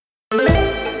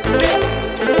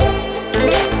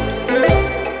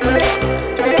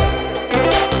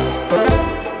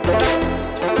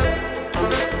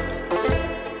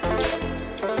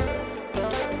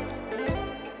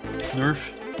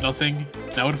nothing.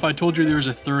 Now what if I told you there was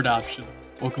a third option?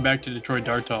 Welcome back to Detroit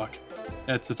Dart Talk.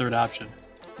 That's the third option.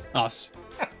 Us.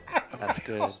 That's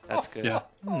good. That's good. Yeah.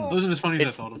 It wasn't as funny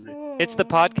as I thought it would be. It's the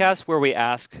podcast where we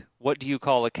ask, what do you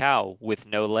call a cow with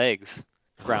no legs?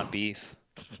 Ground beef.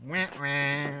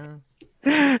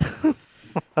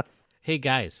 Hey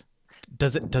guys,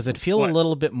 does it feel a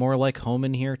little bit more like home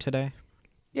in here today?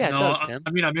 Yeah, it No, does, Tim. I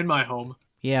mean, I'm in my home.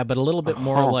 Yeah, but a little bit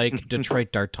more like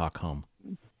Detroit Dart Talk home.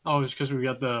 Oh, it's because we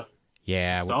got the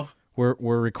stuff? We're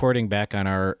recording back on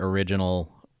our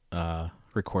original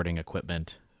recording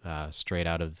equipment, straight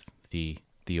out of the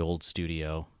old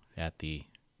studio at the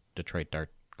Detroit Dart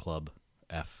Club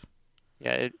F.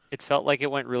 Yeah, it felt like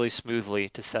it went really smoothly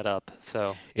to set up.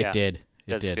 So yeah, It did.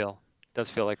 It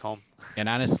does feel like home. And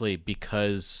honestly,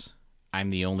 because I'm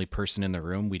the only person in the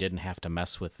room, we didn't have to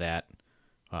mess with that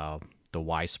the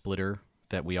Y splitter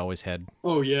that we always had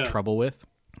trouble with.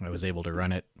 I was able to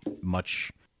run it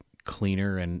much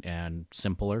cleaner and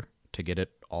simpler to get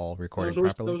it all recorded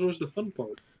properly. That was always the fun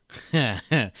part.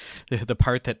 The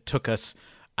part that took us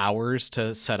hours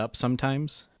to set up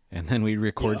sometimes, and then we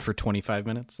record for 25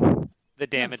 minutes. The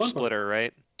damage splitter,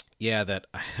 right? Yeah, that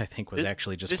I think was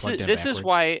actually just plugged in This backwards. is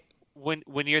why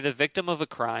when you're the victim of a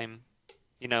crime,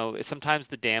 sometimes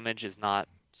the damage is not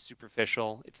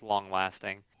superficial, it's long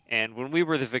lasting. And when we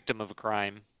were the victim of a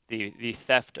crime, the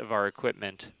theft of our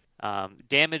equipment,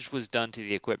 damage was done to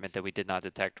the equipment that we did not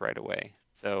detect right away.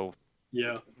 So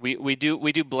yeah, we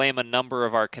do blame a number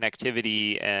of our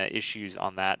connectivity issues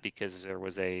on that because there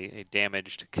was a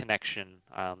damaged connection.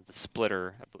 The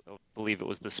splitter, I believe it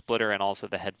was the splitter and also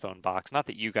the headphone box. Not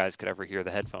that you guys could ever hear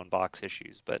the headphone box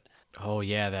issues, but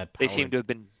they seem to have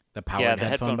been the powered the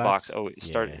headphone box always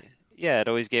started. Yeah, it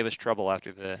always gave us trouble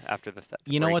after the theft.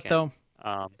 You know what though?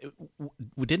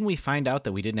 Didn't we find out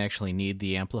that we didn't actually need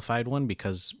the amplified one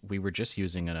because we were just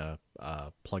using a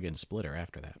plug-in splitter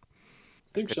after that?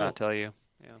 I think Could not tell you.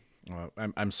 Yeah. Well,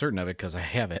 I'm certain of it because I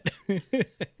have it.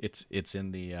 it's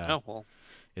in the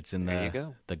it's in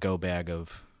the go bag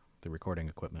of the recording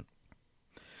equipment.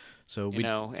 So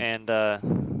and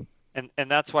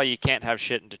that's why you can't have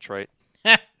shit in Detroit.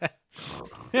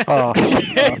 Oh.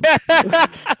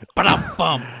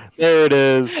 Ba-dum-bum. There it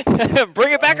is.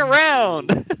 Bring it back around.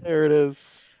 There it is.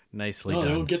 Nicely No, done.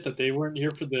 they don't get that. They weren't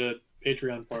here for the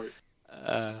Patreon part.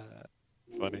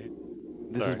 Funny.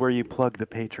 This is where you plug the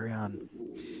Patreon.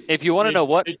 If you want to know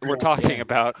what Patreon, we're talking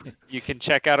about, you can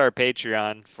check out our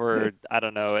Patreon for I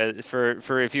don't know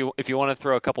for if you want to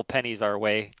throw a couple pennies our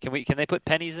way. Can they put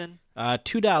pennies in?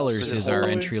 $2 is our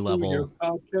entry level.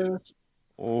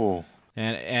 Oh.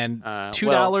 And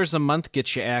 $2 a month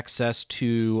gets you access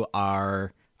to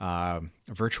our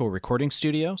virtual recording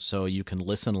studio, so you can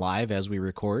listen live as we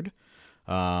record.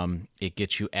 It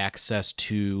gets you access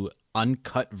to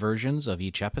uncut versions of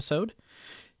each episode.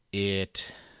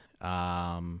 It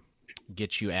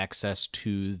gets you access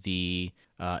to the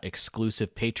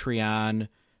exclusive Patreon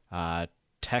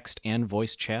text and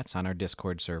voice chats on our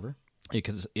Discord server.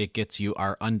 It gets you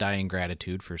our undying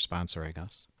gratitude for sponsoring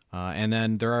us. And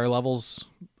then there are levels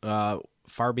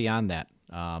far beyond that.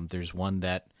 There's one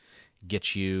that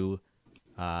gets you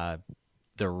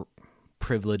the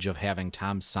privilege of having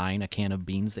Tom sign a can of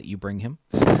beans that you bring him.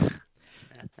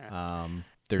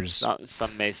 There's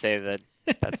some may say that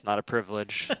that's not a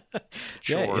privilege. Yeah,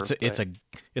 Sure, it's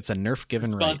a Nerf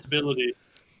given right. Responsibility.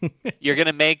 You're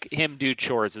gonna make him do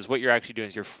chores. Is what you're actually doing.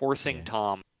 Is you're forcing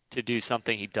Tom to do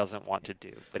something he doesn't want to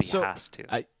do, but he has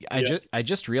to. I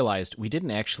just realized we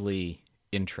didn't actually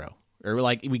intro, or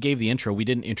like we gave the intro, we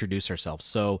didn't introduce ourselves.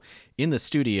 So in the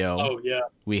studio,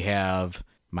 we have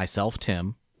myself,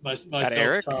 Tim, myself,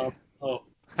 Eric? Tom. Oh,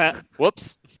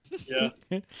 Whoops. yeah,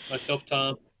 myself,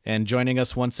 Tom. and joining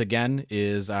us once again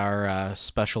is our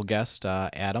special guest,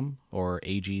 Adam, or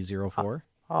AG04.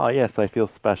 Oh, yes, I feel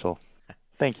special.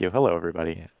 Thank you. Hello,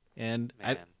 everybody. Yeah. And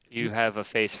Man, you have a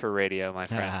face for radio, my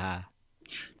friend.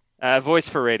 Voice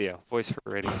for radio. Voice for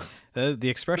radio. The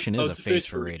expression is it's a face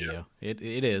for radio. It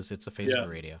is. It's a face for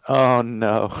radio. Oh,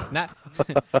 no. Not.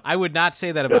 I would not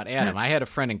say that about Adam. I had a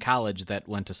friend in college that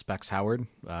went to Specs Howard,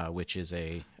 which is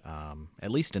a,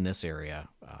 at least in this area,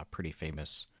 pretty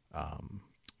famous,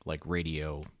 like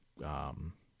radio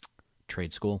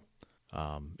trade school.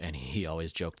 And he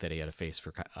always joked that he had a face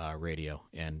for radio,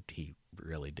 and he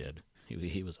really did.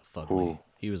 He was a fugly. Ooh.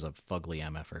 He was a fugly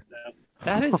MFer.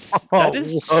 That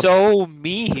is so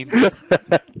mean.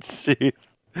 Jeez.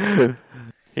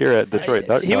 Here at Detroit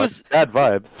Dart he Talk, was- bad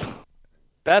vibes.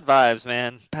 Bad vibes,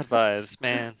 man. Bad vibes,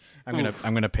 man. I'm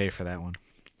gonna pay for that one.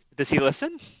 Does he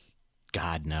listen?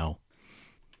 God no.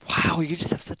 Wow, you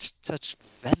just have such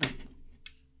venom.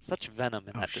 Such venom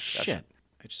in that discussion.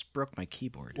 Shit. I just broke my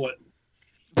keyboard. What?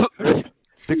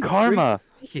 The karma.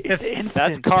 Yeah, It's instant.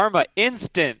 That's karma.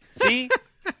 Instant. See?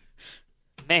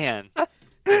 Man.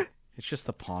 it's just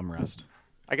the palm rest.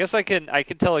 I guess I can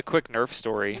tell a quick Nerf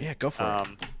story. Yeah, go for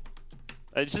it.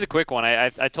 It's just a quick one. I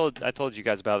told you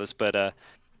guys about this, but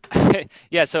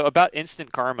yeah. So about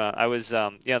instant karma, I was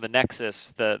the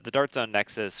Nexus, the Dart Zone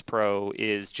Nexus Pro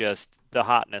is just the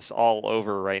hotness all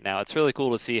over right now. It's really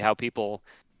cool to see how people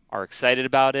are excited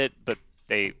about it, but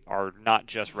they are not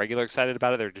just regular excited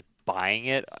about it. They're just buying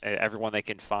it, everyone they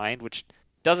can find, which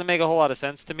doesn't make a whole lot of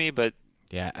sense to me. But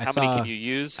Yeah, how many can you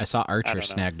use? I saw Archer don't know.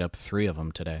 snagged up 3 of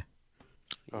them today.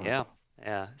 Oh.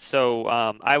 Yeah. So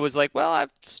I was like, well, I'm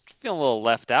feeling a little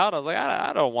left out. I was like,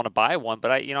 I don't want to buy one,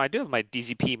 but I do have my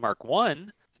DZP Mark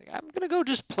One. I'm gonna go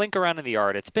just plink around in the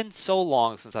yard. It's been so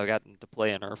long since I've gotten to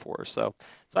play an Nerf war, so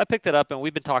I picked it up, and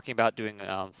we've been talking about doing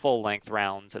full length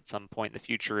rounds at some point in the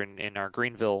future in our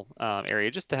Greenville area,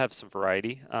 just to have some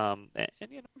variety. And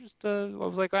just I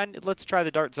was like, let's try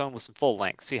the Dart Zone with some full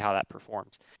length, see how that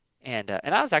performs. And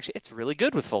I was actually, it's really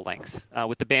good with full lengths.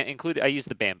 With the included, I used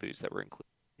the bamboos that were included.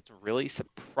 It's really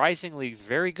surprisingly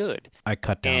very good. I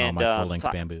cut down all my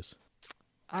full-length bamboos.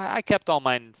 I kept all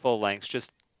mine full lengths,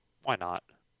 just why not?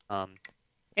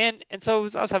 And so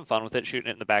I was having fun with it, shooting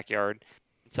it in the backyard.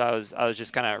 And so I was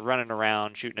just kind of running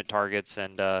around, shooting at targets,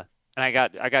 and I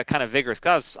got kind of vigorous.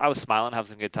 'Cause I was smiling,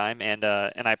 having a good time, and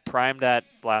I primed that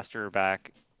blaster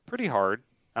back pretty hard,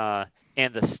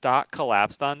 and the stock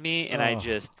collapsed on me, and I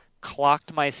just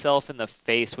clocked myself in the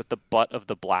face with the butt of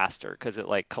the blaster because it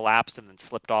like collapsed and then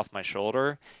slipped off my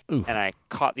shoulder. Oof. And I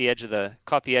caught the edge of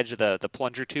the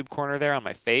plunger tube corner there on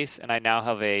my face, and I now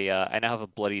have a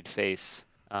bloodied face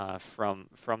from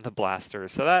the blaster.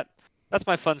 So that's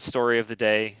my fun story of the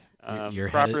day. Your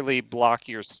head Properly block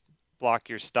your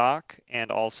stock, and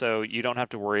also you don't have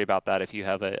to worry about that if you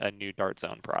have a new Dart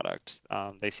Zone product.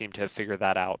 They seem to have figured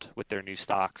that out with their new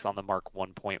stocks on the Mark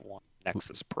 1.1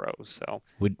 Nexus Pro. So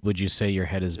would you say your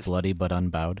head is bloody but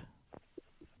unbowed?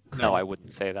 no, I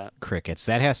wouldn't say that. Crickets.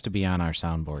 That has to be on our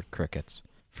soundboard. Crickets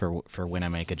for when I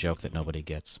make a joke that nobody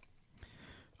gets.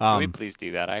 Can we please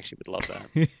do that? I actually would love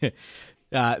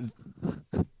that.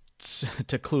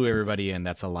 To clue everybody in,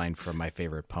 that's a line from my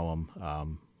favorite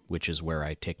poem, which is where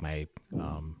I take my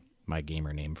my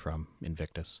gamer name from,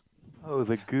 Invictus. Oh,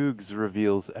 the Googs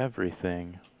reveals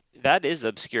everything. That is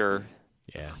obscure.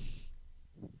 Yeah.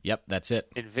 Yep, that's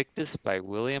it. Invictus by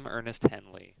William Ernest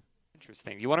Henley.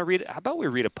 Interesting. You want to read it? How about we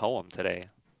read a poem today?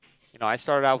 I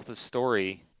started out with a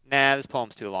story. Nah, this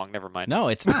poem's too long. Never mind. No,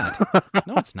 it's not.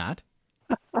 No, it's not.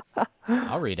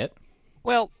 I'll read it.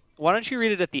 Well, why don't you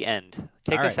read it at the end?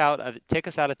 Take us out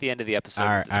at the end of the episode. All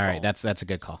with right, this all poem. right. That's a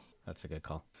good call. That's a good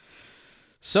call.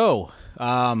 So,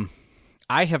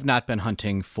 I have not been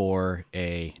hunting for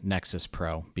a Nexus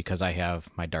Pro because I have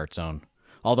my Dart Zone.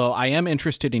 Although I am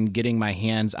interested in getting my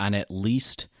hands on at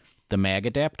least the mag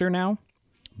adapter now,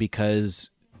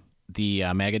 because the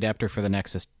mag adapter for the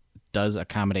Nexus does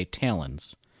accommodate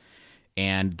talons.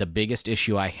 And the biggest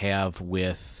issue I have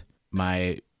with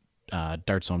my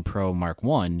Dart Zone Pro Mark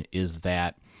 1 is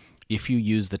that if you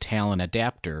use the talon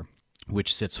adapter,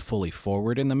 which sits fully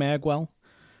forward in the magwell,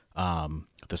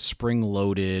 the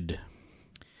spring-loaded,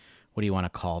 what do you want to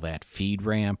call that, feed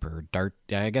ramp or dart?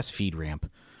 I guess feed ramp.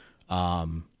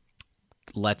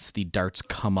 Lets the darts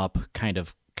come up kind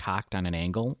of cocked on an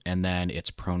angle, and then it's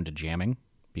prone to jamming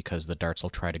because the darts will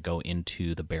try to go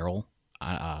into the barrel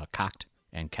cocked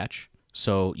and catch.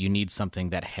 So you need something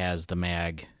that has the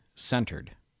mag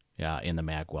centered in the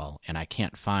magwell, and I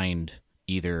can't find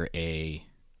either a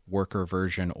worker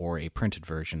version or a printed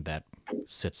version that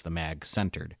sits the mag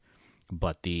centered.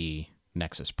 But the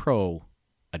Nexus Pro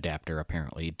adapter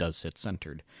apparently does sit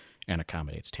centered and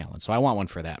accommodates talon. So I want one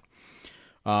for that.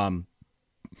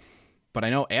 But I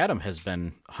know Adam has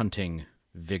been hunting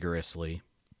vigorously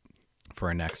for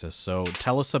a Nexus. So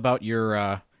tell us about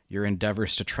your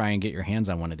endeavors to try and get your hands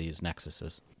on one of these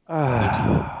Nexuses.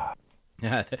 The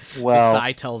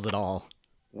sigh tells it all.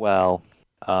 Well,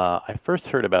 I first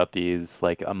heard about these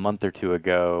like a month or two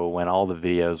ago when all the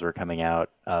videos were coming out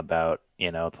about,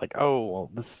 it's like, oh,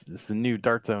 well, this is a new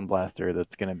Dart Zone blaster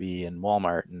that's going to be in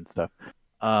Walmart and stuff.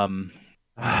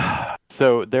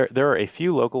 So there are a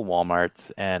few local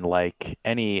Walmarts, and like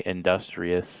any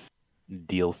industrious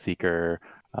deal seeker,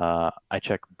 I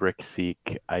check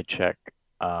BrickSeek, I check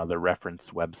the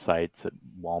reference websites at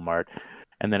Walmart,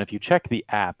 and then if you check the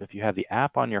app, if you have the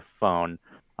app on your phone,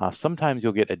 sometimes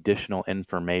you'll get additional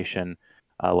information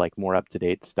like more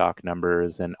up-to-date stock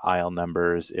numbers and aisle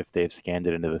numbers if they've scanned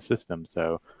it into the system.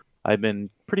 So I've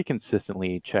been pretty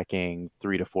consistently checking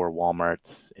 3 to 4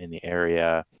 Walmarts in the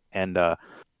area, and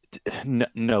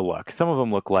No luck. Some of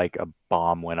them look like a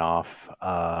bomb went off,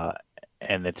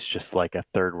 and it's just like a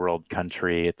third world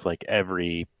country. It's like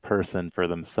every person for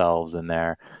themselves in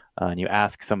there. And you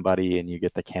ask somebody, and you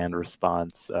get the canned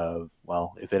response of,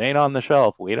 "Well, if it ain't on the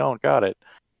shelf, we don't got it."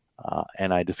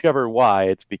 And I discovered why.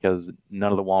 It's because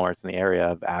none of the Walmarts in the area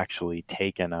have actually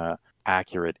taken a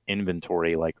accurate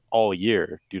inventory like all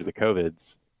year due to the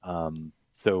COVIDs.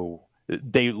 So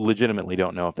they legitimately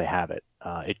don't know if they have it.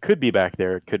 It could be back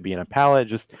there. It could be in a pallet.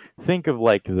 Just think of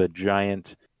like the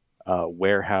giant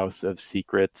warehouse of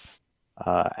secrets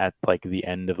at like the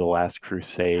end of the Last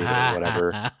Crusade or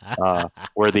whatever,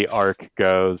 where the Ark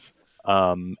goes.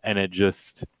 And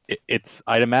it's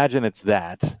I'd imagine it's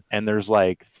that. And there's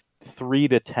like 3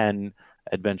 to 10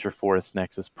 Adventure Force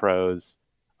Nexus Pros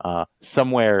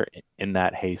somewhere in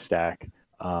that haystack.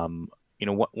 One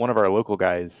of our local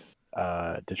guys,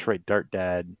 Detroit Dart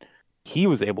Dad, he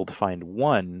was able to find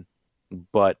one,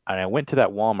 but I went to that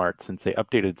Walmart since they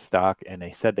updated stock and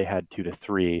they said they had 2 to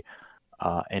 3,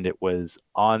 and it was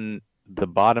on the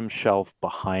bottom shelf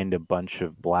behind a bunch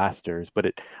of blasters,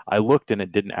 but I looked and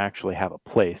it didn't actually have a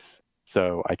place.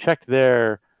 So I checked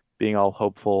there, being all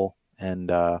hopeful,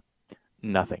 and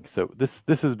nothing. So this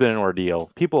has been an ordeal.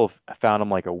 People have found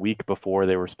them like a week before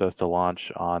they were supposed to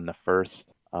launch on the 1st,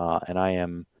 and I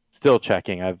am still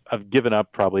checking. I've given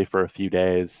up probably for a few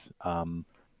days,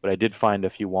 but I did find a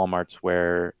few Walmarts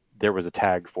where there was a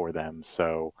tag for them.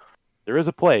 So there is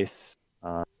a place.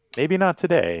 Maybe not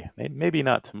today, maybe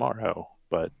not tomorrow,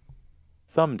 but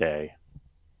someday.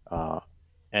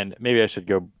 And maybe I should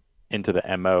go into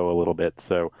the MO a little bit.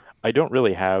 So I don't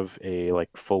really have a like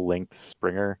full length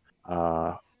Springer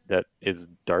that is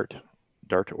dart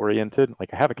oriented.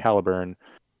 Like I have a Caliburn,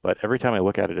 but every time I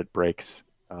look at it, it breaks.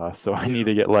 So I need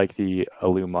to get like the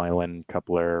Alumilan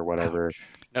coupler or whatever.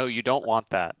 No, you don't want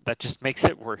that. That just makes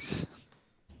it worse.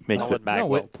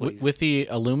 With the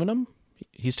aluminum,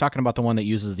 he's talking about the one that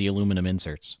uses the aluminum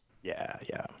inserts. Yeah.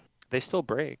 They still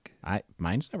break.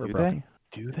 Mine's never broken.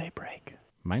 Do they break?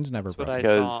 Mine's never broken. That's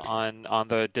what I saw on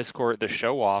the Discord, the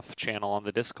show off channel on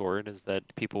the Discord, is that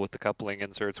people with the coupling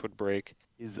inserts would break.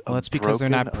 Well, that's because they're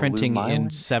not printing in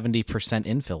 70%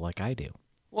 infill like I do.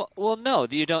 Well, no,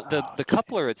 you don't. The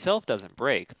coupler itself doesn't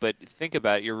break, but think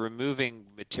about it, you're removing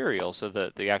material, so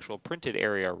that the actual printed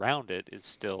area around it is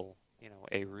still,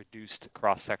 a reduced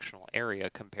cross-sectional area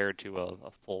compared to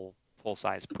a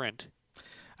full-size print.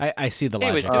 I see the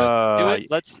Anyways, logic. do it.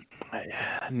 Let's.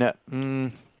 No.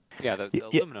 Yeah, the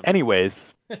aluminum.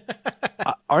 Anyways,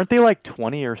 aren't they like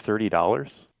 $20 or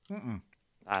 $30?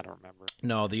 I don't remember.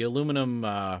 No, the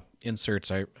aluminum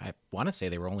inserts. I want to say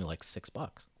they were only like $6.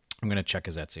 I'm gonna check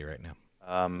his Etsy right now.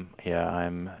 Yeah,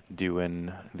 I'm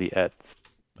doing the Etsy.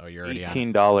 Oh, you're already on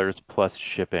 $18 plus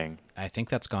shipping. I think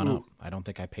that's gone up. I don't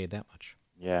think I paid that much.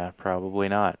 Yeah, probably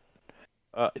not.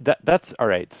 That's all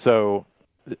right. So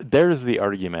there's the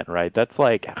argument, right? That's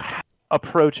like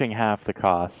approaching half the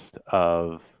cost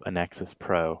of a Nexus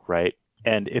Pro, right?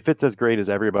 And if it's as great as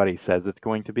everybody says it's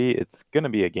going to be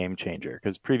a game changer.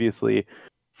 Because previously,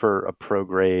 for a pro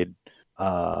grade,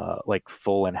 like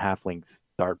full and half length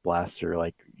dart blaster,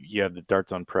 like you have the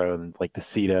Dartzone Pro and like the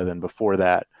Sita. Then before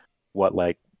that,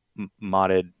 like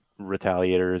modded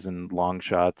retaliators and long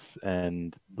shots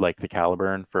and like the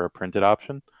Caliburn for a printed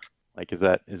option. Like, is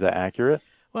that accurate?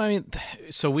 Well, I mean,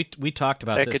 so we talked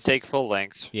about this. It could take full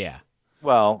lengths. Yeah.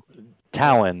 Well,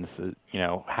 Talons,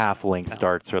 half length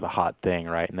darts are the hot thing,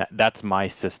 right? And that's my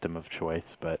system of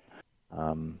choice. But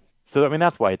so I mean,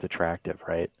 that's why it's attractive,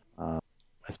 right?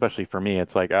 Especially for me,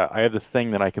 it's like I have this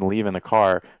thing that I can leave in the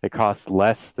car. It costs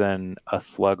less than a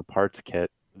Slug parts kit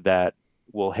that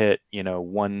will hit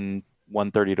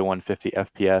 130 to 150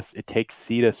 FPS. It takes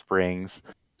Sita springs,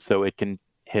 so it can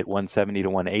hit 170 to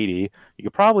 180. You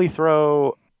could probably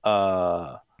throw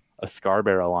a Scar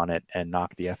barrel on it and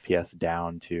knock the FPS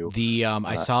down to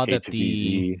I saw that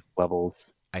HVZ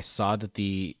levels. I saw that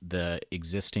the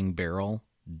existing barrel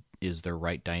is the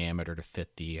right diameter to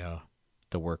fit the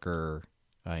worker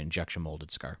injection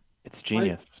molded Scar. It's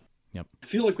genius. Yep. I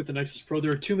feel like with the Nexus Pro,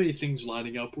 there are too many things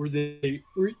lining up where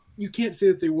you can't say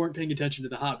that they weren't paying attention to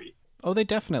the hobby. Oh, they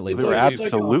definitely They were. were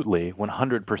absolutely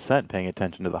 100% paying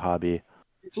attention to the hobby.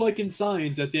 It's like in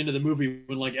Signs at the end of the movie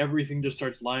when like everything just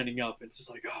starts lining up. It's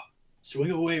just like,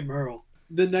 swing away, Merle.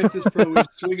 The Nexus Pro is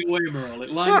swing away, Merle.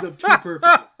 It lines up too perfectly.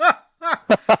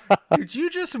 Did you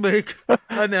just make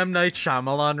an M. Night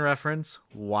Shyamalan reference?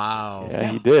 Wow.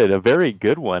 Yeah, he did. A very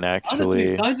good one, actually.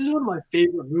 Honestly, Signs is one of my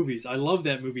favorite movies. I love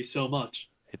that movie so much.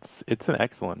 It's an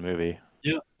excellent movie.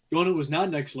 Yeah. The one that was not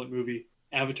an excellent movie,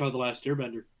 Avatar: The Last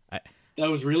Airbender. That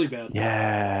was really bad.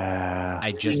 Yeah.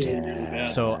 I just Yeah.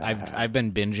 so I've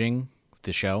been binging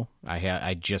the show.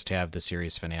 I just have the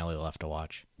series finale left to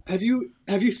watch. Have you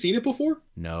seen it before?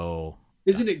 No,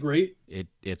 Isn't it great?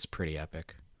 it's pretty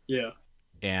epic, Yeah.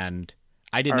 and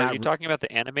I did Are not. you talking about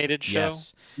the animated show?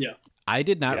 Yes. Yeah. I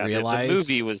did not Yeah, realize the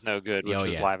movie was no good, which Oh,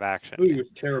 was yeah. live action. Movie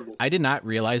was terrible. I did not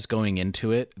realize going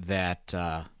into it that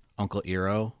Uncle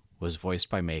Iroh was voiced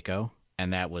by Mako,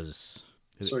 and that was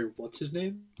Sorry, what's his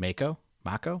name? Mako.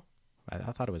 I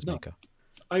thought it was No. Mako.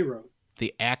 It's Iroh.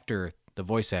 The actor, the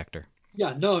voice actor.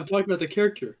 Yeah, no, I'm talking about the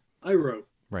character. Iroh.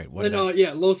 Right. What? And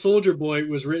yeah, Low Soldier Boy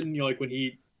was written like when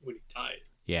he died.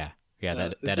 Yeah.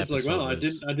 That it's just episode like, wow,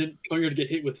 was, I didn't come here to get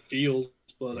hit with feels,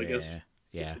 but I guess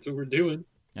Yeah. that's what we're doing.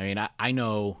 I mean, I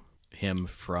know him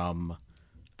from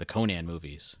the Conan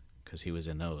movies because he was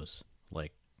in those.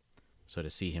 Like, so to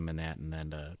see him in that and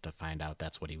then to find out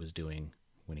that's what he was doing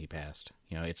when he passed.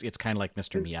 It's kind of like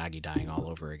Mr. Miyagi dying all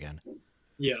over again.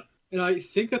 Yeah, and I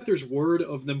think that there's word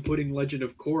of them putting Legend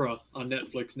of Korra on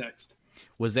Netflix next.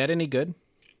 Was that any good?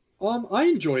 I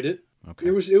enjoyed it. Okay.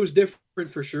 It was different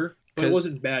for sure, but it 'Cause-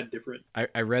 wasn't bad different.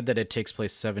 I read that it takes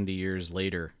place 70 years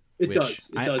later. It which does.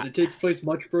 It does. It takes place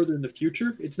much further in the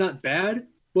future. It's not bad,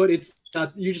 but it's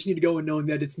not. You just need to go in knowing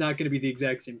that it's not going to be the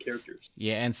exact same characters.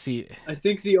 Yeah, and see, I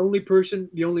think the only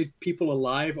people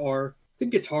alive are, I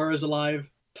think Katara's alive,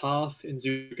 Toph, and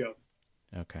Zuko.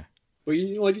 okay. But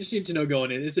you just need to know going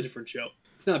in. It's a different show.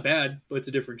 It's not bad, but it's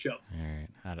a different show.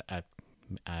 All right.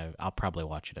 I'll probably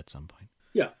watch it at some point.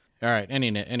 Yeah. All right.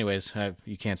 Anyways,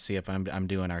 you can't see it, but I'm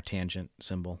doing our tangent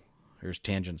symbol. There's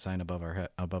tangent sign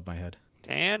above my head.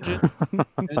 Tangent.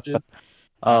 Tangent.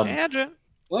 Tangent.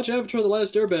 Watch Avatar: The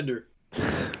Last Airbender.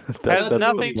 Has that's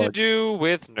nothing to like- do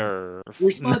with Nerf.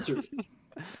 We're sponsored.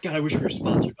 God, I wish we were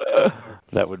sponsored.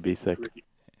 That would be sick. Do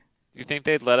you think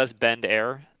they'd let us bend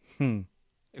air Hmm.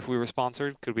 if we were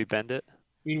sponsored? Could we bend it? I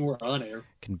mean, we're on air.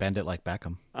 Can bend it like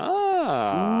Beckham.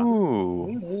 Ah.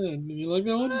 Ooh. Yeah, you like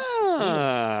that one?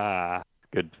 Ah.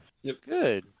 Good. Yep.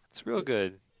 Good. It's real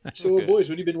good. So, Okay. boys,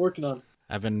 what have you been working on?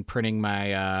 I've been printing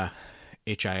my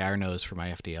HIR nose for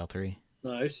my FDL3.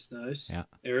 Nice. Yeah.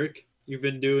 Eric, you've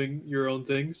been doing your own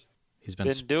things. He's been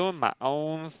Been doing my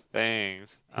own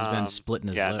things. he's been splitting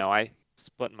his yeah, lip. no, I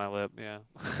splitting my lip. Yeah.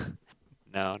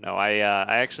 no, I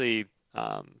actually,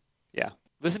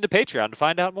 listen to Patreon to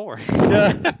find out more.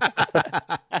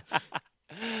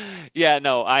 Yeah,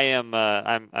 no, I am.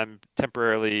 I'm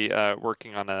temporarily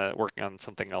working on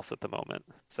something else at the moment.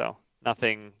 So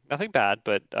nothing bad,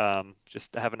 but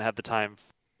just haven't had the time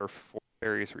for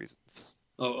various reasons.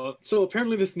 So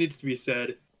apparently this needs to be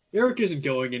said. Eric isn't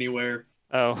going anywhere.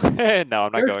 Oh no,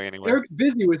 I'm not going anywhere. Eric's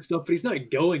busy with stuff, but he's not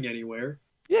going anywhere.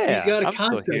 Yeah, He's got a I'm still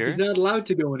contract. here. He's not allowed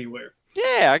to go anywhere.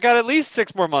 Yeah, I got at least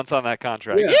 6 more months on that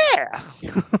contract. Yeah.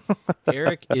 Yeah.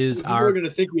 Eric is People our are going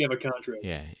to think we have a contract.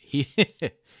 yeah.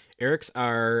 Eric's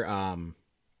our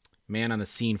man on the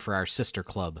scene for our sister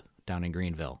club down in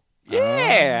Greenville.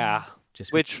 Yeah.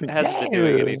 Just Which hasn't been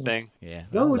doing anything. yeah.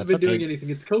 No well, one's that's been doing okay. anything.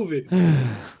 It's COVID.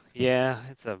 Yeah,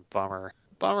 it's a bummer.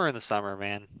 Bummer in the summer,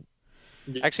 man.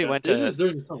 Actually went It to- is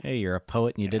during the summer. Hey, you're a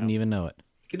poet and you didn't even know it.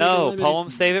 Can you No, eliminate-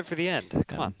 poems save it for the end.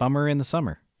 Come on. Bummer in the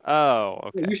summer. Oh,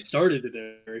 okay. You started it,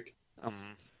 Eric.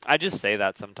 I just say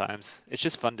that sometimes. It's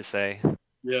just fun to say.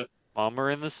 Yeah.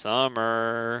 Bummer in the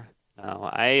summer. No,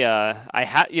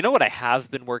 you know what I have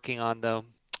been working on though?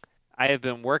 I have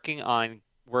been working on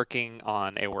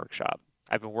a workshop.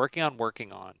 I've been working on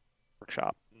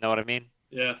workshop. Know what I mean?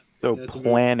 Yeah. So That's a move.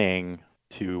 planning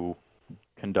to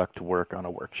conduct work on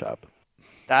a workshop.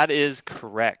 That is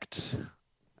correct.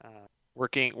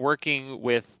 Working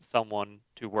with someone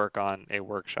to work on a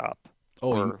workshop.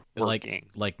 Oh, or like working.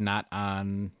 not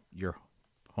on your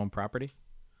home property?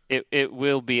 It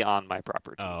will be on my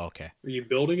property. Oh, okay. Are you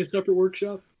building a separate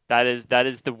workshop? That is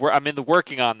I'm in the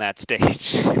working on that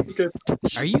stage. Okay.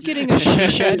 Are you getting a she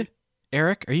shed?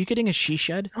 Eric, are you getting a she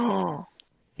shed?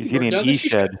 He's You getting worked an on the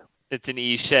e-shed. It's an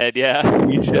e-shed, yeah.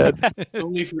 E-shed.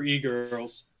 Only for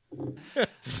e-girls.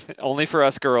 Only for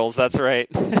us girls, that's right.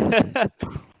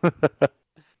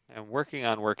 I'm working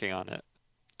on it.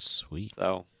 Sweet.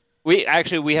 So we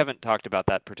haven't talked about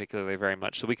that particularly very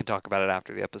much, so we can talk about it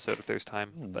after the episode if there's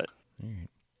time. But All right.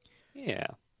 yeah.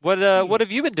 What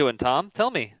have you been doing, Tom?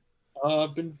 Tell me.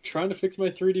 I've been trying to fix my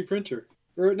 3D printer.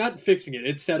 Or not fixing it.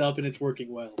 It's set up and it's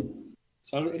working well.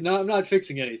 So I'm not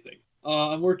fixing anything.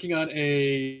 I'm working on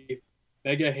a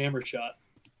Mega Hammer Shot.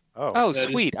 Oh, That is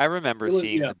sweet. I remember still-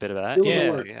 seeing yeah, a bit of that. still in the Yeah,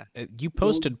 works. yeah. You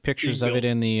posted pictures of it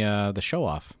in the show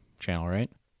off channel, right?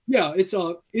 Yeah,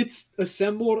 it's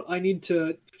assembled. I need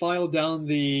to file down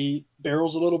the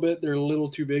barrels a little bit. They're a little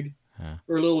too big. Huh.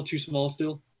 Or a little too small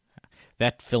still.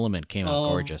 That filament came out Um,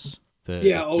 gorgeous. The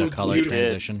yeah, the it's color beautiful.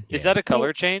 transition. Is Yeah. that a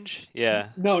color change? Yeah.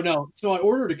 No. So I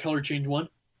ordered a color change one.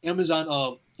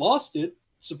 Amazon lost it.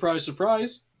 Surprise,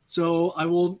 surprise. So I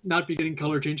will not be getting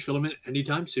color change filament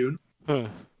anytime soon.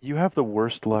 You have the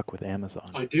worst luck with Amazon.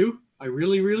 I do. I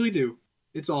really, really do.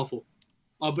 It's awful.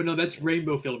 But no, that's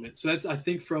rainbow filament. So that's, I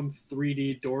think, from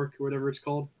 3D Dork or whatever it's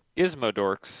called. Gizmo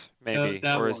Dorks, maybe,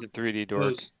 that or is one. it 3D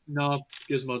Dork? No,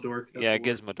 Gizmo Dork. That's Yeah, the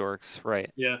word. Gizmo Dorks,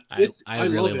 right? Yeah, I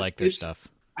really love it. like their It's- stuff.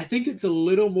 I think it's a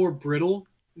little more brittle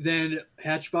than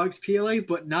Hatchbox PLA,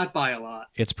 but not by a lot.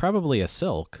 It's probably a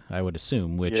silk, I would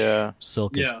assume, which Yeah.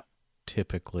 silk is Yeah.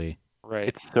 typically. Right.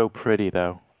 It's so pretty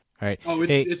though. All right. Oh,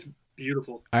 Hey, it's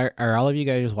beautiful. are all of you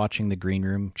guys watching the green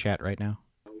room chat right now?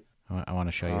 I want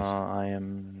to show you. I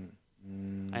am.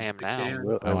 I am I now.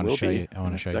 can. I want to will show be you. I want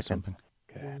in to a show you second. something.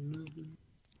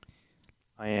 Okay.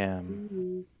 I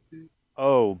am.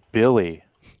 Oh, Billy.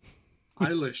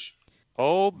 Eilish.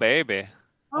 Oh, baby.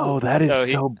 Oh, that is So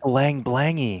he- so blang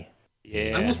blangy.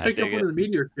 Yeah. I almost picked up dig one it. of the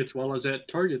Meteor kits while I was at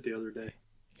Target the other day.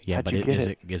 Yeah, How'd but you get is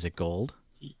it? it gold?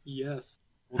 Yes.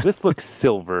 Well, this looks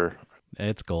silver.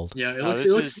 It's gold. Yeah, it No, looks.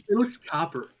 this It looks. is- It looks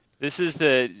copper. This is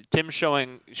the Tim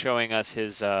showing us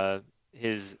his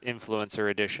influencer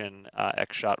edition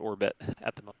X-Shot Orbit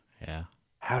at the moment. Yeah,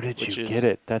 How did Which you is- get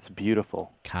it? That's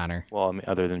beautiful. Connor. Well, I mean,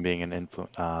 other than being an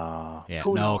influencer. Yeah,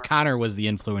 Konar. no, Connor was the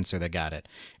influencer that got it,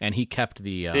 and he kept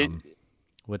the Did-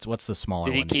 what's the smaller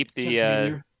Did he one? keep the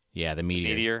Meteor. Yeah, the meteor.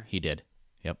 Meteor? He did.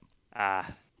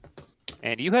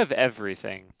 And you have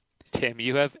everything, Tim.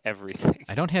 You have everything.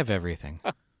 I don't have everything.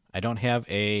 I don't have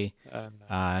a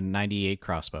No. 98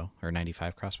 crossbow or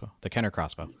 95 crossbow. The Kenner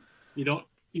crossbow. You don't.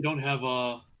 You don't have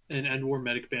an Endwar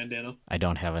medic bandana. I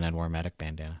don't have an Enwar medic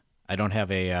bandana. I don't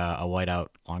have a whiteout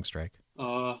long strike.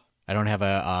 Uh, I don't have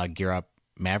a gear up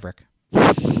Maverick.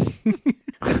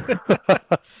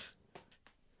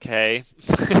 Okay.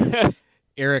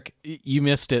 Eric, you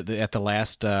missed it at the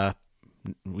last.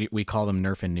 We call them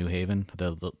Nerf in New Haven,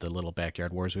 the little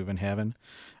backyard wars we've been having.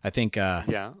 I think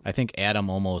Yeah. I think Adam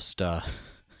almost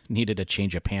needed a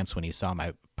change of pants when he saw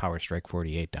my Power Strike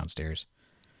 48 downstairs.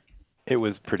 It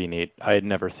was pretty neat. I had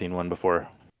never seen one before.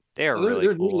 They are they're really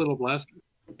neat cool. little blasters.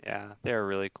 Yeah, they're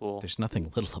really cool. There's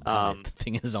nothing little about Um, it. The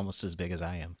thing is almost as big as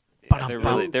I am. Yeah, they're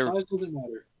really No, they're size doesn't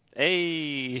matter.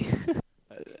 hey.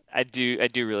 I do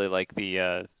really like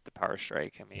the Power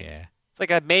Strike. I mean, Yeah. it's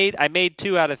like I made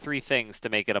 2 out of 3 things to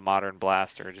make it a modern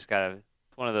blaster. Just gotta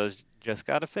one of those. Just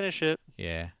gotta finish it.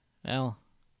 Yeah. Well,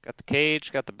 Got the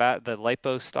cage. Got the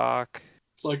lipo stock.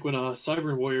 It's like when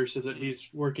Cyber Warrior says that he's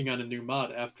working on a new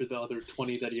mod after the other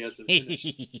 20 that he hasn't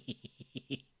finished.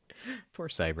 poor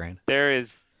Cybran.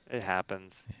 It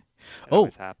happens. It Oh,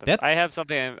 always happens. that- I have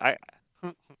something.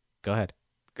 Go ahead.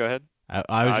 Go ahead. I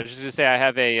I was was just gonna say I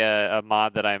have a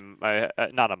mod that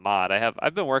not a mod.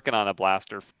 I've been working on a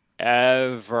blaster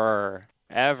ever,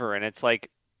 and it's like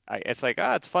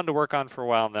it's fun to work on for a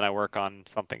while, and then I work on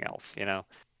something else.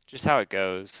 Just how it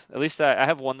goes. At least I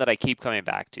have one that I keep coming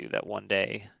back to that one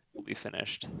day will be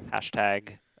finished.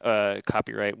 Hashtag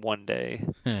copyright one day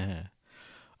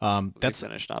will be that's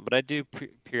finished on. But I do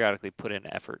periodically put in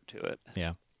effort to it.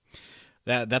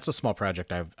 that's a small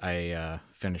project I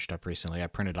finished up recently. I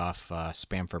printed off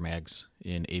spam for mags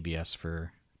in ABS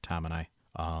for Tom and I.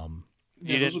 You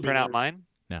Yeah, those didn't would be print out weird. mine?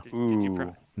 No. Did you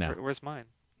print? No. Where's mine?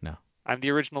 No. I'm the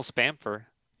original spamfer.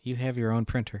 You have your own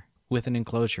printer with an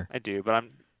enclosure. I do, but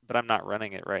I'm not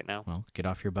running it right now. Well, get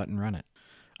off your butt and run it.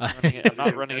 I'm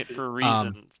not running it for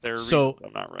reasons. There are so reasons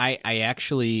I'm not running. I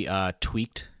actually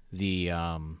tweaked the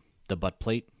butt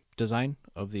plate design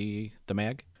of the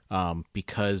mag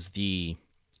because the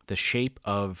shape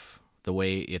of the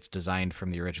way it's designed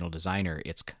from the original designer,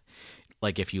 it's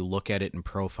like if you look at it in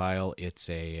profile, it's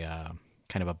a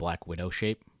kind of a Black Widow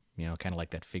shape, kind of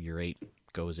like that figure 8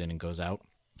 goes in and goes out.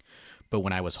 But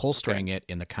when I was holstering it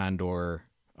in the Condor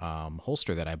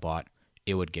holster that I bought,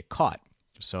 it would get caught.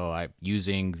 So I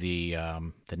using the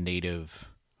native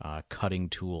cutting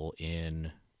tool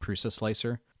in Prusa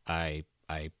Slicer, I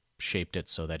shaped it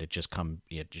so that it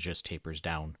just tapers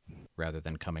down rather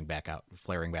than coming back out,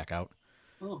 flaring back out,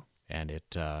 Oh, and it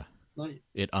nice.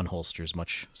 unholsters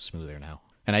much smoother now.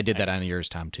 And I did that Nice. on yours,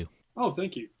 Tom, too. Oh,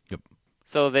 thank you.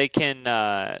 So they can.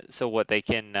 So what they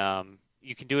can.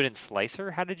 You can do it in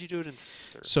Slicer. How did you do it in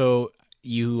Slicer? So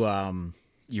you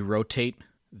rotate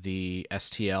the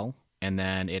STL, and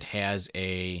then it has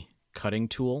a cutting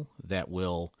tool that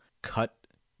will cut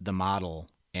the model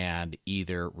and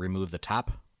either remove the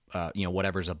top,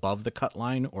 whatever's above the cut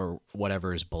line or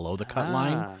whatever is below the cut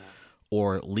line, Ah.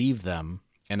 or leave them.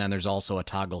 And then there's also a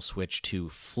toggle switch to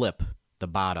flip the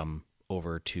bottom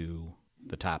over to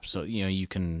the top. So you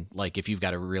can, like, if you've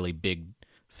got a really big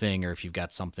thing, or if you've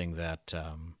got something that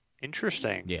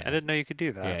Interesting. Yeah. I didn't know you could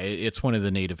do that. yeah, it's one of the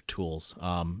native tools.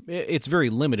 It's very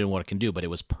limited in what it can do, but it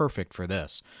was perfect for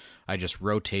this. I just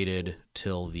rotated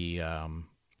till the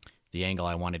angle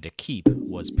I wanted to keep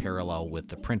was parallel with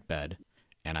the print bed,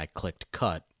 and I clicked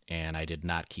cut, and I did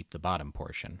not keep the bottom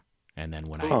portion. And then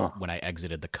when I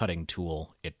exited the cutting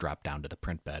tool, it dropped down to the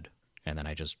print bed, and then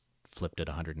I just flipped it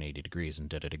 180 degrees and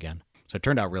did it again. So it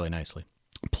turned out really nicely.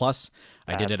 Plus,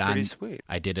 I did it on sweet.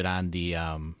 I did it on the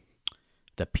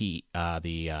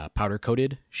powder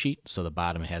coated sheet, so the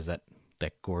bottom has that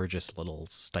gorgeous little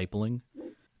stipling.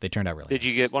 They turned out really Did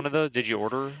you nice. get one of those? Did you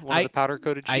order one of the powder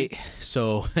coated sheets?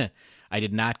 So I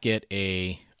did not get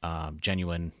a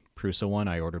genuine Prusa one.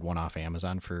 I ordered one off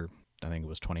Amazon for, I think it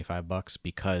was $25,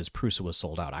 because Prusa was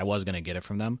sold out. I was going to get it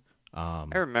from them. I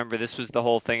remember this was the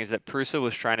whole thing, is that Prusa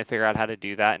was trying to figure out how to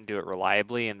do that and do it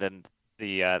reliably, and then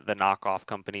the knockoff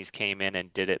companies came in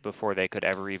and did it before they could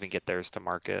ever even get theirs to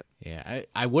market. Yeah,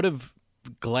 I would have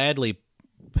gladly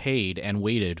paid and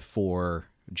waited for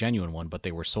genuine one, but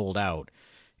they were sold out.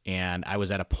 And I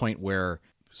was at a point where,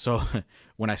 so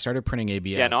when I started printing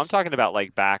ABS... Yeah, no, I'm talking about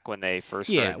like back when they first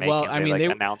started making well, it. I mean, they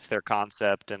they announced their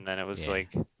concept, and then it was like...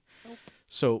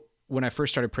 So when I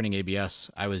first started printing ABS,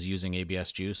 I was using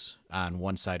ABS juice on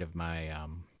one side of my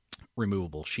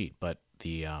removable sheet, but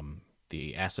the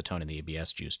acetone in the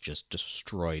ABS juice just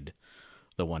destroyed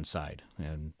the one side.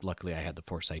 And luckily I had the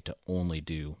foresight to only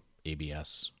do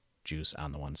ABS juice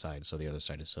on the one side, so the other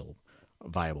side is still a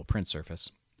viable print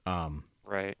surface.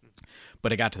 Right.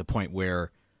 But it got to the point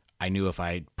where I knew if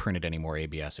I printed any more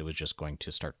ABS, it was just going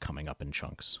to start coming up in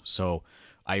chunks. So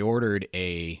I ordered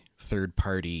a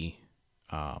third-party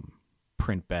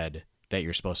print bed that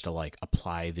you're supposed to like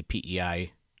apply the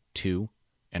PEI to,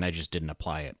 and I just didn't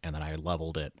apply it. And then I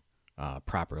leveled it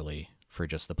properly for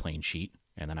just the plain sheet,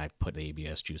 and then I put the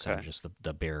ABS juice on just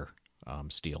the bare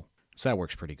steel. So that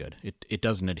works pretty good. It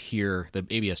doesn't adhere. The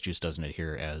ABS juice doesn't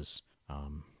adhere as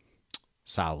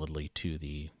solidly to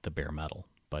the bare metal,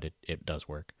 but it does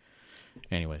work.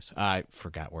 Anyways, I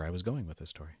forgot where I was going with this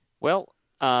story. Well,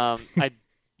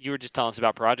 you were just telling us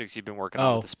about projects you've been working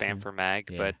on with the Spam for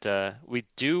Mag, but we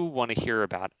do want to hear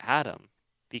about Adam,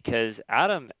 because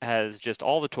Adam has just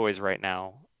all the toys right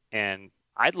now, and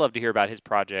I'd love to hear about his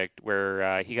project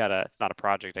where he got it's not a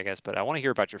project, I guess, but I want to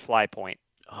hear about your fly point.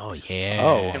 Oh, yeah.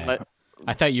 Oh,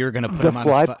 I thought you were going to put him on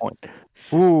the the fly spot. point.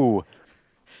 Ooh.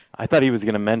 I thought he was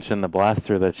going to mention the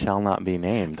blaster that shall not be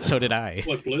named. So did I.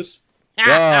 What, Bliss?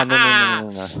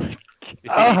 No. You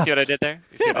see what I did there?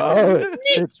 You see what I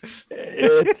did?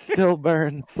 It still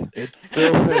burns. It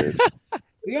still hurts.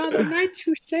 We are the knights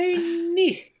who say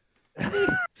nee.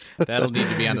 That'll need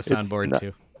to be on the soundboard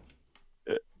too.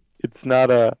 It's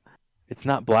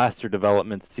not blaster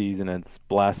development season. It's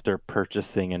blaster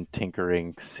purchasing and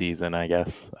tinkering season, I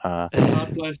guess. It's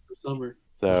Hot Blaster Summer.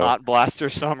 So Hot Blaster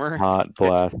Summer. Hot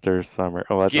Blaster Summer.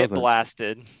 Oh, that Get doesn't.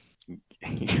 blasted.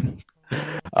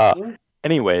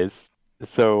 Anyways,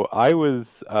 so I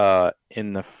was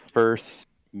in the first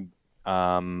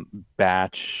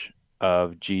batch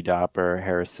of G. Dopper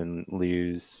Harrison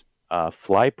Liu's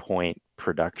Flypoint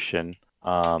production.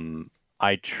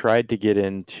 I tried to get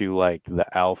into like the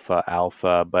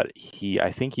alpha, but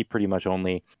I think he pretty much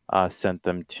only sent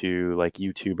them to like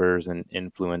YouTubers and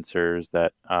influencers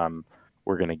that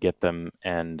were gonna get them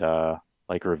and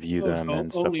like review them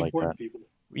and stuff like that. People.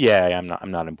 Yeah,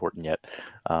 I'm not important yet.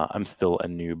 I'm still a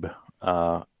noob.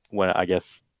 When I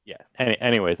guess, yeah.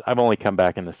 Anyways, I've only come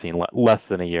back in the scene less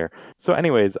than a year. So,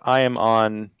 anyways, I am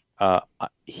on.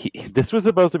 This was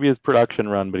supposed to be his production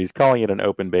run, but he's calling it an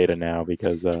open beta now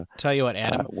because. Tell you what,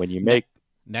 Adam. When you make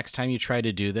next time you try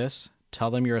to do this,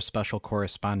 tell them you're a special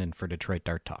correspondent for Detroit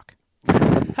Dart Talk.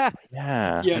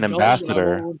 yeah, an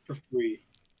ambassador, for free.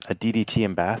 A DDT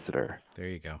ambassador. There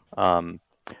you go.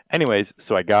 Anyways,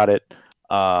 so I got it.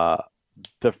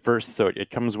 The first, so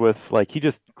it comes with like he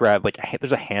just grabbed like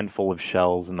there's a handful of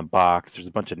shells in the box. There's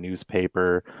a bunch of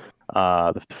newspaper,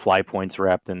 the fly points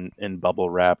wrapped in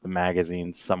bubble wrap, the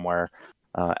magazine somewhere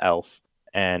else.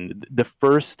 And the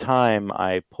first time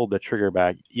I pulled the trigger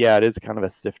back, yeah, it is kind of a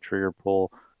stiff trigger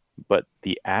pull, but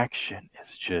the action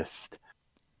is just,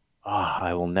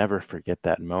 I will never forget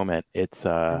that moment. It's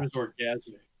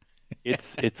orgasmic.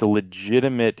 It's a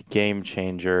legitimate game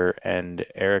changer, and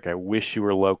Eric, I wish you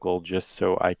were local just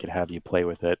so I could have you play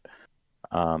with it.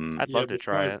 I'd love to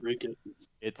try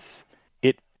it.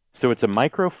 So it's a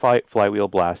micro flywheel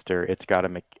blaster. It's got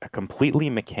a completely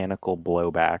mechanical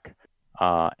blowback,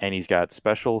 and he's got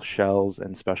special shells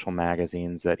and special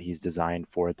magazines that he's designed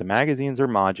for it. The magazines are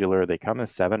modular. They come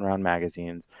as 7-round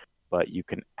magazines. but you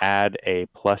can add a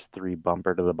 +3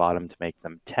 bumper to the bottom to make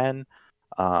them 10.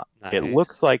 It Nice.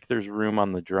 looks like there's room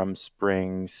on the drum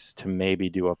springs to maybe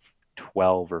do a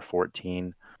 12 or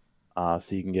 14, so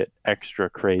you can get extra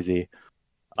crazy.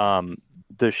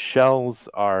 The shells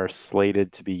are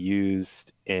slated to be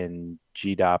used in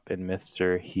GDOP and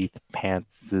Mr. Heath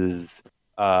Pants's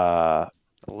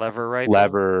Lever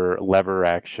rifle. lever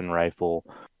action rifle,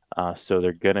 so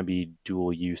they're gonna be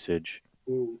dual usage.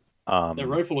 Ooh, that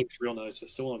rifle looks real nice. I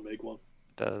still want to make one.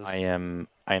 Does. I am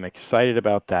excited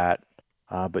about that,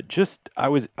 but just I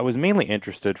was mainly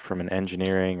interested from an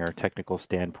engineering or technical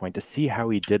standpoint to see how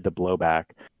he did the blowback,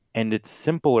 and it's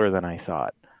simpler than I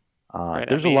thought. Right.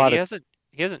 There's I mean, a lot he of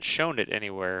hasn't shown it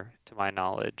anywhere to my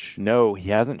knowledge. No, he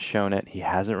hasn't shown it. He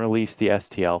hasn't released the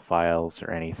STL files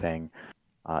or anything.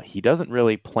 He doesn't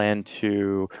really plan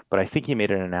to, but I think he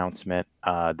made an announcement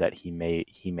that he may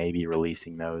be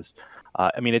releasing those.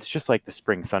 I mean, it's just like the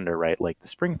Spring Thunder, right? Like the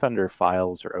Spring Thunder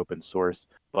files are open source,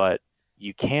 but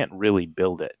you can't really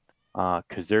build it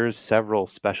because there's several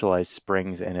specialized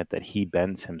springs in it that he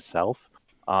bends himself,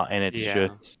 and it's Yeah.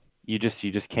 you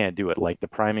just can't do it. Like the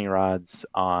priming rods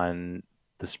on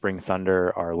the Spring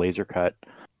Thunder are laser cut,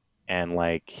 and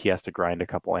like he has to grind a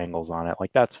couple angles on it.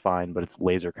 Like that's fine, but it's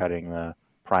laser cutting the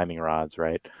priming rods,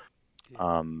 right?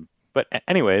 But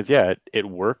anyways, yeah, it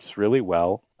works really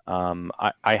well.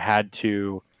 I had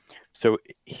to, so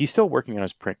he's still working on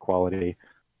his print quality.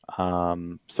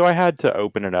 So I had to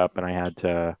open it up and I had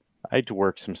to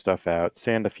work some stuff out,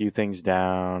 sand a few things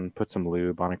down, put some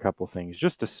lube on a couple things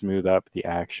just to smooth up the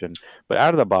action. But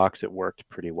out of the box, it worked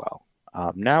pretty well.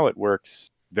 Now it works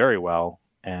very well,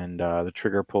 and the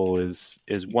trigger pull is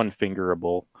one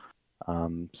fingerable.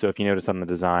 So if you notice on the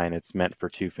design, it's meant for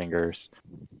 2 fingers.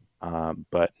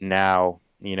 But now,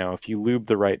 if you lube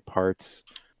the right parts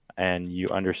and you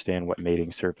understand what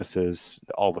mating surfaces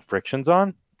all the friction's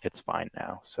on, it's fine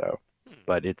now. So,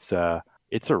 but it's a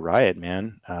riot,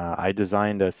 man. I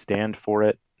designed a stand for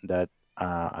it that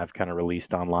I've kind of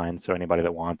released online, so anybody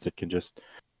that wants it can just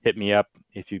hit me up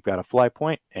if you've got a fly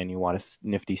point and you want a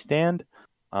nifty stand.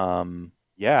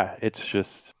 Yeah, it's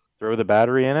just throw the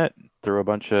battery in it, throw a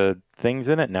bunch of things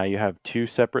in it. Now you have 2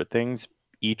 separate things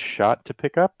each shot to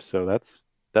pick up, so that's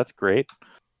great.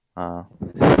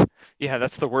 Yeah,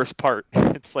 that's the worst part.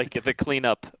 It's like the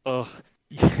cleanup. Ugh.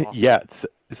 Yeah,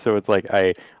 so it's like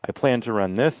I plan to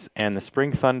run this and the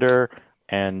Spring Thunder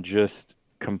and just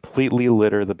completely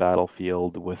litter the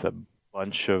battlefield with a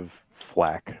bunch of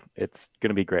flak. It's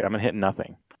gonna be great. I'm gonna hit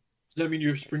nothing. Does that mean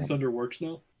your Spring Thunder works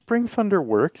now? Spring Thunder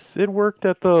works. It worked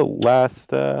at the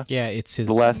last it's his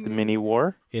the last mini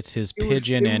war. It's his It would-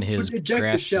 pigeon it and would his eject the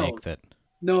grass shell. snake that.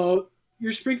 No,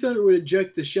 your Spring Thunder would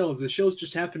eject the shells. The shells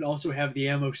just happen to also have the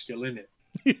ammo still in it.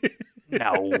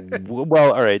 No.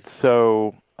 Well, all right.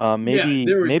 So maybe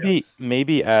there we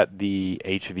maybe at the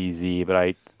HVZ, but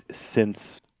I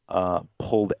since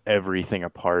pulled everything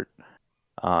apart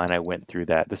and I went through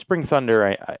that. The Spring Thunder,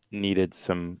 I needed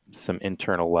some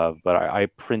internal love, but I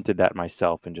printed that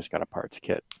myself and just got a parts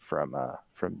kit from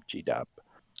GDOP.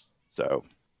 So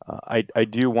I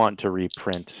do want to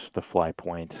reprint the Fly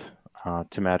Point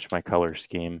to match my color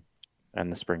scheme and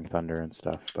the Spring Thunder and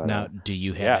stuff. But Now, do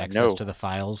you have access to the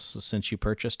files since you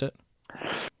purchased it?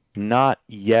 not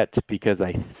yet, because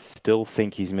I still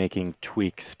think he's making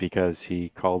tweaks because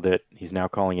he's now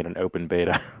calling it an open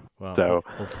beta. Well, So,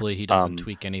 hopefully he doesn't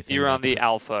tweak anything. You're on that- the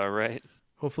alpha, right?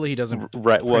 Hopefully he doesn't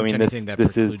Right. Well, I print mean, anything that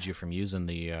this precludes is you from using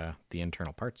the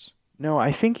internal parts. No,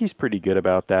 I think he's pretty good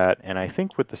about that. And I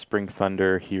think with the Spring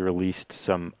Thunder, he released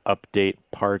some update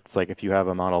parts. Like if you have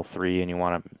a Model 3 and you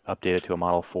want to update it to a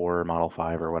Model 4 or Model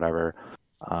 5 or whatever,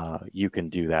 you can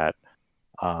do that.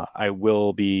 I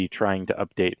will be trying to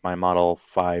update my Model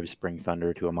 5 Spring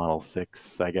Thunder to a Model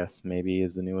 6, I guess, maybe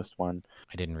is the newest one.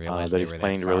 I didn't realize that they he's were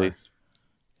planning that to far release.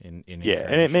 in Yeah,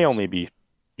 and it may incarnations. only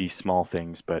be small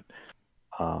things, but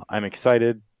I'm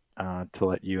excited to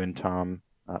let you and Tom,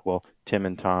 Tim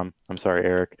and Tom, I'm sorry,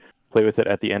 Eric, play with it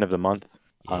at the end of the month.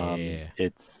 Yeah.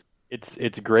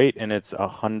 It's great, and it's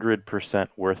 100%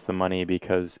 worth the money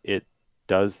because it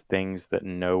does things that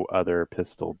no other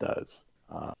pistol does,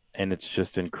 and it's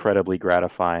just incredibly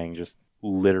gratifying, just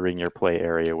littering your play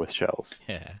area with shells.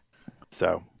 Yeah.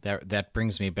 So That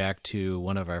brings me back to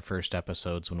one of our first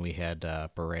episodes when we had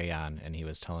Beret on, and he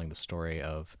was telling the story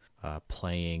of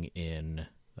playing in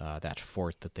that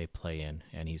fort that they play in,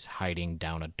 and he's hiding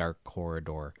down a dark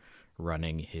corridor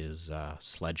running his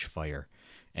sledge fire,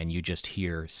 and you just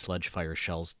hear sledge fire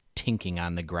shells tinking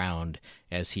on the ground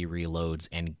as he reloads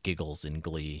and giggles in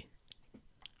glee.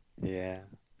 Yeah,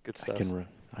 good stuff.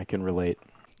 I can relate.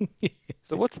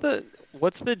 So what's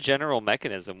the general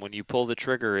mechanism when you pull the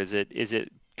trigger? Is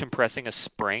it compressing a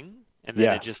spring and then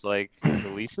it Yes. just like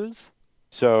releases?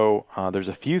 So there's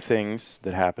a few things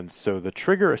that happen. So the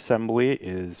trigger assembly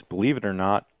is, believe it or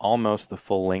not, almost the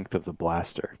full length of the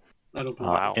blaster. I don't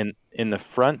believe Wow. In the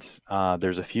front,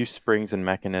 there's a few springs and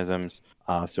mechanisms.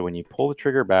 So when you pull the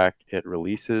trigger back, it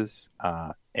releases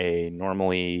a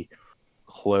normally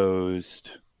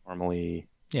closed, normally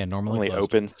Normally closed.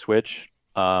 open switch.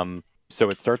 So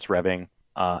it starts revving,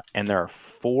 and there are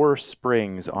 4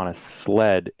 springs on a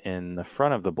sled in the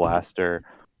front of the blaster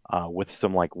with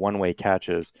some like one-way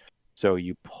catches. So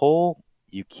you pull,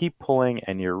 you keep pulling,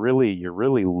 and you're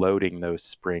really loading those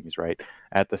springs, right?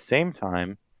 At the same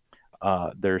time,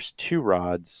 there's 2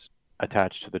 rods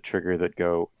attached to the trigger that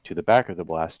go to the back of the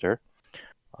blaster.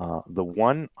 The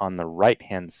one on the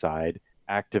right-hand side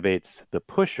activates the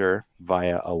pusher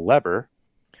via a lever.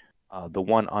 The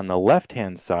one on the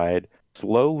left-hand side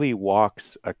slowly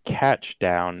walks a catch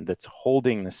down that's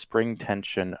holding the spring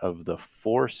tension of the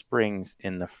 4 springs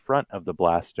in the front of the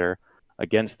blaster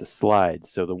against the slide.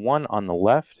 So the one on the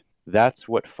left, that's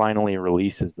what finally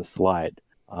releases the slide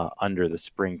under the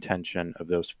spring tension of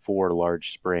those 4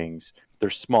 large springs. They're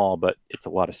small, but it's a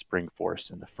lot of spring force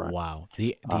in the front. Wow.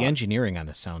 The engineering on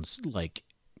this sounds like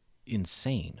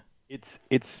insane.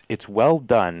 It's well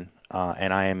done,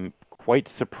 and I am quite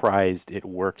surprised it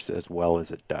works as well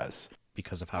as it does.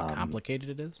 Because of how complicated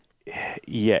it is?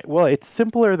 Yeah, well, it's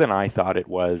simpler than I thought it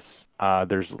was.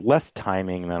 There's less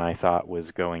timing than I thought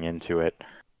was going into it.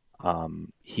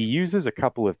 He uses a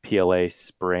couple of PLA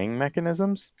spring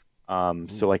mechanisms.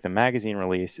 So like the magazine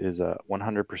release is a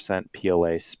 100%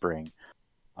 PLA spring.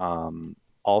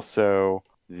 Also,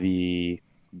 the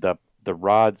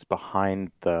rods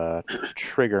behind the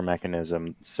trigger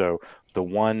mechanism, so the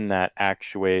one that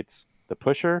actuates the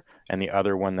pusher and the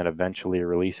other one that eventually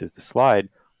releases the slide,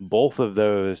 both of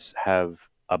those have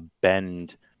a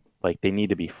bend, like they need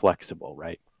to be flexible,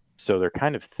 right? So they're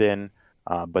kind of thin,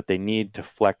 but they need to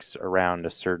flex around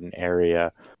a certain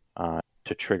area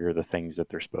to trigger the things that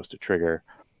they're supposed to trigger.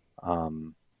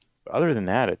 Other than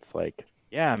that, it's like,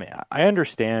 yeah, I mean, I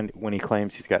understand when he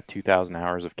claims he's got 2,000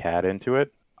 hours of CAD into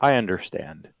it. I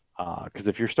understand, because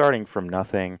if you're starting from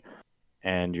nothing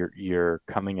and you're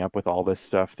coming up with all this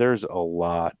stuff, there's a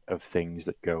lot of things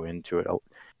that go into it.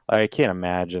 I can't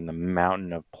imagine the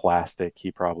mountain of plastic he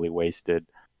probably wasted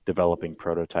developing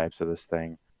prototypes of this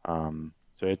thing. So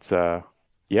it's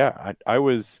yeah, I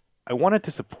wanted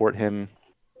to support him,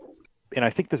 and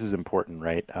I think this is important,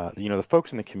 right? The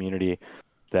folks in the community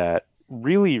that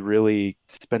really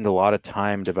spend a lot of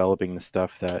time developing the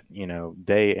stuff that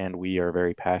they and we are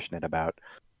very passionate about.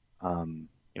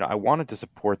 I wanted to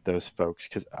support those folks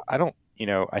because I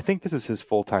think this is his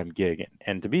full-time gig,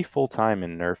 and to be full-time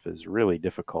in Nerf is really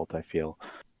difficult, I feel.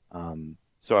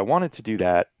 So I wanted to do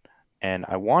that, and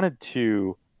I wanted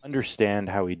to understand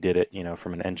how he did it,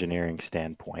 from an engineering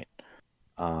standpoint.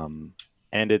 And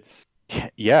it's,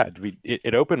 yeah,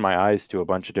 it opened my eyes to a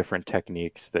bunch of different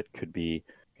techniques that could be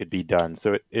done.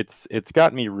 So it's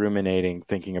got me ruminating,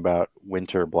 thinking about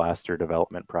winter blaster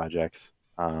development projects.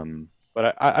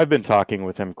 But I've been talking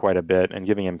with him quite a bit and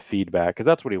giving him feedback because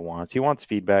that's what he wants. He wants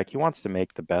feedback. He wants to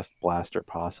make the best blaster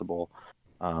possible.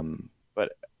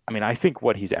 But I mean, I think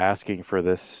what he's asking for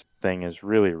this thing is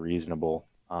really reasonable.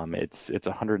 It's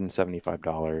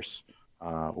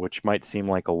 $175, which might seem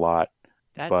like a lot.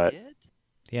 That's it?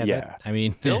 Yeah. I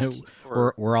mean, Built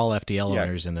or- we're all FDL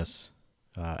owners in this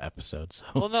episode. So.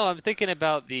 Well, no, I'm thinking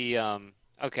about the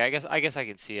okay, I guess I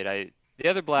can see it. The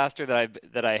other blaster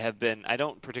that I have been, I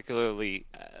don't particularly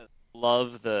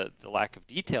love the lack of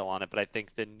detail on it, but I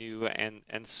think the new and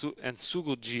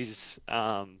Suguji's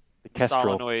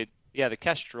solenoid, the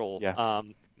Kestrel,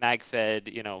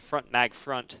 mag-fed,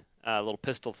 front little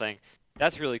pistol thing.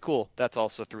 That's really cool. That's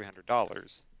also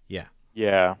 $300. Yeah.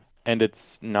 Yeah, and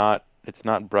it's not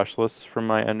brushless from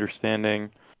my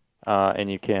understanding, and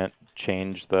you can't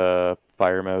change the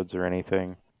fire modes or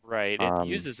anything. Right, it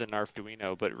uses an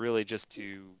Arduino, but really just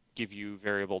to give you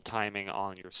variable timing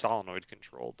on your solenoid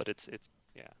control. But it's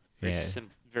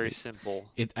very simple.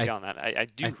 Beyond that, I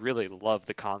really love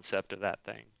the concept of that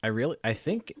thing. I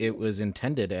think it was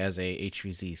intended as a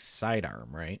HVZ sidearm,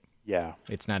 right? Yeah,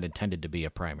 it's not intended to be a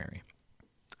primary.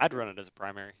 I'd run it as a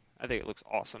primary. I think it looks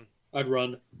awesome. I'd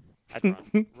run.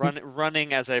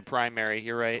 Running as a primary.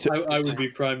 You're right. I would be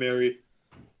primary.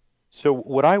 So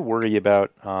what I worry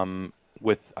about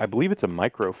with, I believe it's a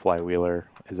micro flywheeler.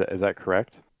 Is that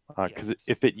correct? Because Yes.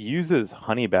 if it uses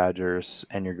honey badgers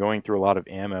and you're going through a lot of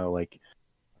ammo, like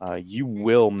you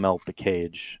will melt the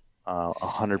cage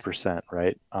 100%,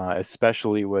 right?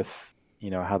 Especially with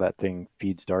how that thing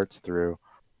feeds darts through.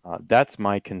 That's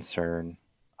my concern.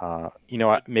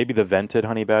 Maybe the vented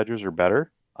honey badgers are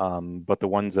better, but the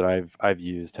ones that I've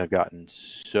used have gotten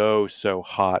so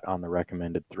hot on the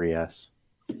recommended 3S.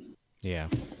 Yeah,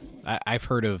 I've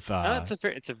heard of. No,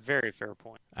 it's a very fair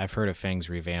point. I've heard of Fang's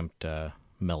revamped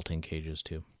melting cages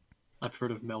too. I've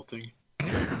heard of melting.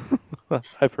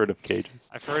 I've heard of cages.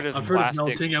 I've heard of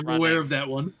melting. I'm running. aware of that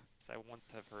one. I want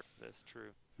to have heard of this. True.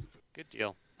 Good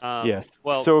deal. Yes.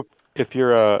 Well, so if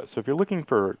you're looking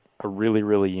for a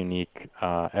really unique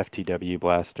FTW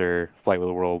blaster, Flight with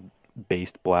the World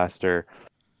based blaster,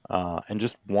 and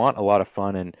just want a lot of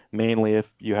fun, and mainly if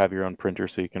you have your own printer,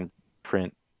 so you can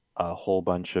print a whole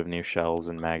bunch of new shells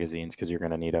and magazines because you're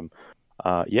going to need them.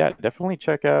 Definitely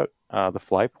check out the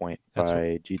Flypoint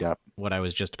by GDOP. What I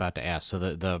was just about to ask. So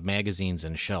the magazines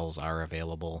and shells are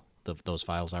available. Those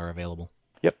files are available.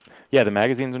 Yep. Yeah, the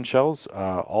magazines and shells,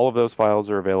 all of those files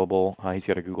are available. He's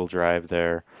got a Google Drive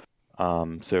there.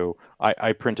 So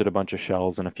I printed a bunch of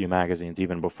shells and a few magazines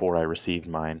even before I received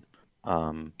mine.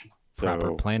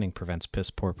 Proper planning prevents piss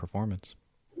poor performance.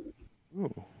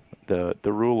 Ooh, the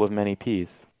rule of many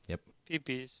P's. Yep.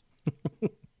 PPs.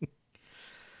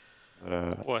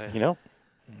 Boy.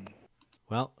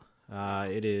 Well,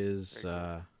 it is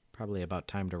probably about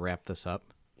time to wrap this up.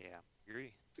 Yeah,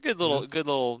 agree. It's a good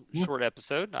little short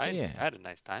episode. I had a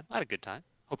nice time. I had a good time.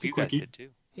 Hope you guys did too.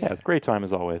 Yeah, it's a great time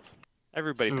as always.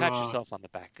 Everybody, pat yourself on the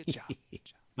back. Good job.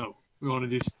 No, we want to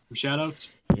do some shout-outs?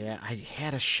 Yeah, I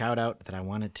had a shout-out that I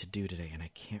wanted to do today, and I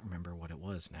can't remember what it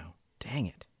was now. Dang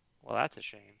it. Well, that's a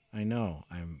shame. I know.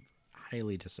 I'm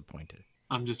highly disappointed.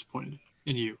 I'm disappointed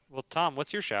in you. Well, Tom,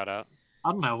 what's your shout-out?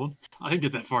 I don't have one. I didn't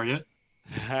get that far yet.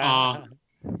 I'll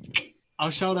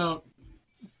shout out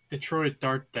Detroit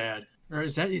Dart Dad. Or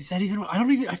is that even?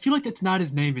 I feel like that's not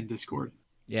his name in Discord.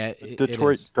 Yeah,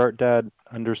 Detroit Dart Dad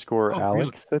 _Alex,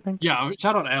 really? I think. Yeah,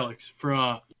 shout out Alex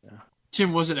for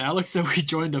Tim. Was it Alex that we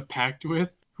joined a pact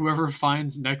with? Whoever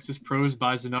finds Nexus Pros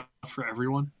buys enough for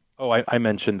everyone. Oh, I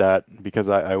mentioned that because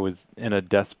I was in a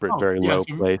desperate, very low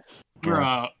place. We're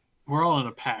all in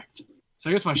a pact. So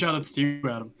I guess my shout outs to you,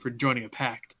 Adam, for joining a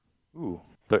pact. Ooh,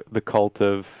 the cult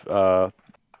of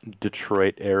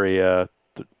Detroit area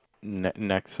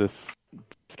Nexus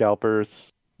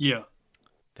scalpers. Yeah.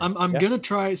 I'm gonna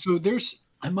try. So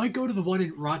I might go to the one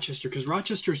in Rochester because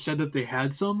Rochester said that they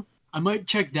had some. I might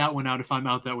check that one out if I'm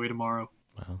out that way tomorrow.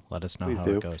 Well, let us know Please how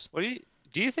do. it goes. What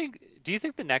do you think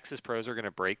the Nexus Pros are going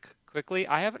to break quickly?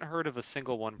 I haven't heard of a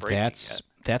single one breaking yet.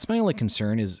 That's my only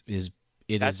concern is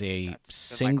that's a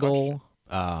single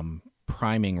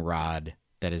priming rod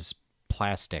that is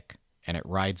plastic and it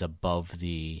rides above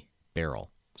the barrel.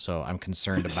 So I'm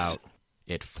concerned about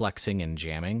it flexing and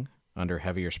jamming under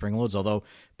heavier spring loads. Although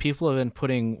people have been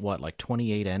putting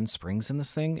 28N springs in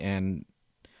this thing, and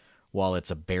while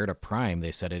it's a bear to prime,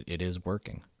 they said it is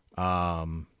working.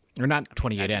 Or not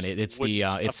 28N. It's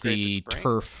the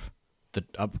turf, the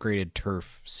upgraded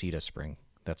turf CETA spring.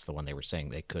 That's the one they were saying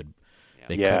they could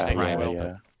prime it.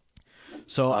 But...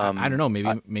 So I don't know.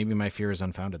 Maybe my fear is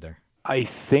unfounded there. I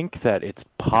think that it's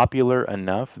popular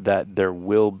enough that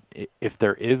if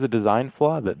there is a design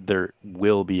flaw, that there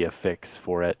will be a fix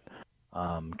for it.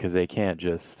 Because they can't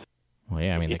just. Well,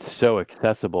 yeah, I mean, it's so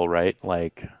accessible, right?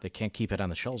 Like they can't keep it on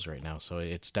the shelves right now, so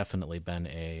it's definitely been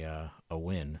a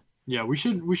win. Yeah, we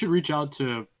should reach out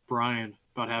to Brian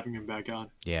about having him back on.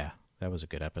 Yeah, that was a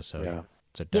good episode. Yeah,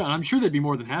 and I'm sure they'd be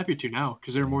more than happy to now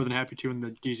because they're more than happy to in the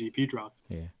DZP drop.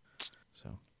 Yeah. So,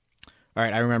 all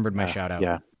right, I remembered my shout out.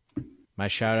 Yeah. My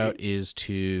shout out is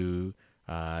to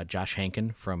Josh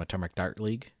Hankin from Atomic Dart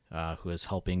League, who is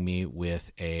helping me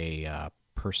with a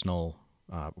personal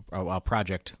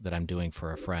project that I'm doing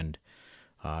for a friend.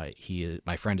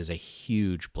 My friend is a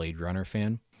huge Blade Runner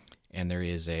fan, and there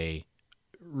is a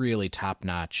really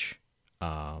top-notch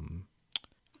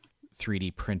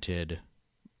 3D printed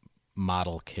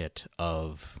model kit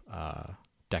of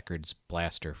Deckard's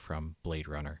blaster from Blade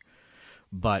Runner.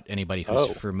 But anybody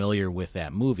who's familiar with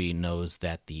that movie knows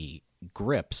that the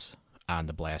grips on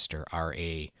the blaster are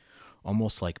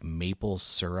almost like maple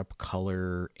syrup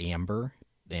color amber,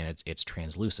 and it's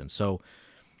translucent. So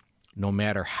no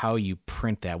matter how you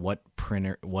print that, what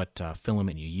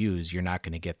filament you use, you're not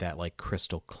going to get that like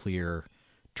crystal clear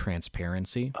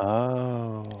transparency.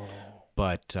 Oh.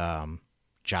 But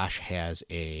Josh has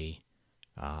a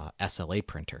SLA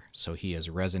printer, so he is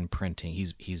resin printing.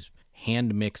 He's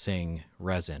hand mixing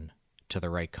resin to the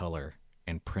right color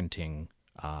and printing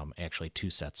actually 2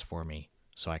 sets for me,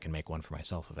 so I can make one for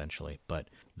myself eventually. But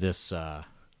this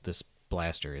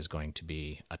blaster is going to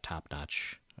be a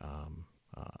top-notch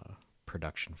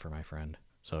production for my friend.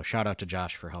 So shout out to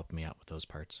Josh for helping me out with those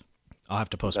parts. I'll have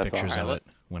to post That's pictures awesome. of it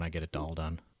when I get it all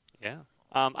done. Yeah.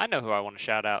 I know who I want to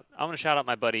shout out. I want to shout out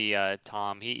my buddy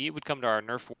Tom. He would come to our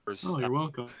Nerf Wars. Oh, you're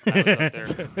welcome. when I was up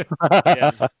there.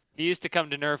 Yeah. He used to come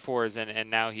to Nerf Wars, and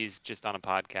now he's just on a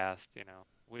podcast,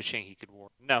 wishing he could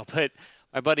work. No, but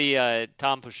my buddy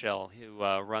Tom Pushell, who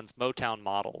runs Motown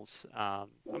Models, I'm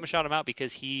going to shout him out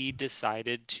because he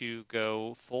decided to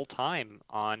go full-time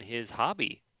on his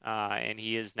hobby. And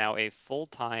he is now a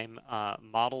full-time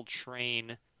model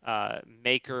train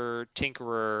maker,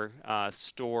 tinkerer,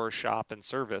 store, shop, and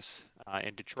service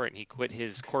in Detroit. And he quit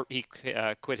his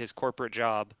quit his corporate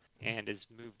job and has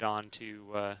moved on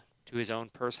to his own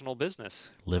personal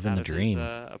business. Living out the of dream.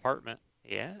 His, apartment.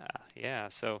 Yeah.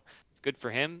 So it's good for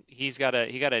him. He got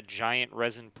a giant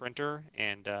resin printer,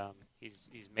 and he's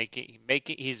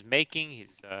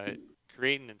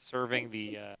creating and serving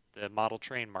the model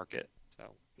train market. So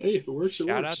Hey, if it works, it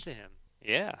shout works. out to him.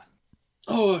 Yeah.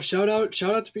 Oh, shout out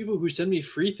to people who send me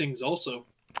free things also.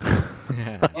 Yeah.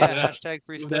 yeah. Hashtag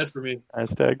free Do stuff. that for me.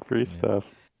 Hashtag free stuff.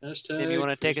 Hashtag Tim, you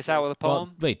want to free take us stuff. out with a Well,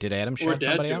 poem? wait, did Adam Or shout dad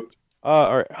somebody out? joke.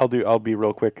 All right, I'll be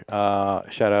real quick.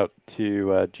 Shout out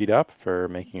to GDOP for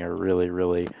making a really,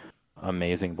 really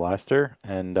amazing blaster,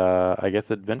 and I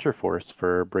guess Adventure Force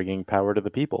for bringing power to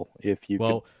the people. If you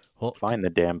Well, could find the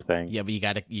damn thing. yeah, but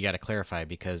you gotta clarify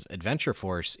because Adventure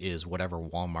Force is whatever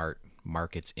Walmart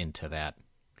markets into that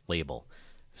label.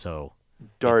 So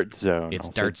Dart Zone. it's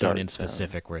I'll say Dart Zone in Zone.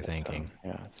 specific. We're thinking.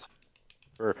 Yes.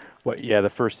 For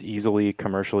the first easily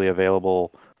commercially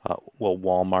available,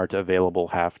 Walmart available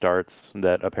half darts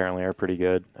that apparently are pretty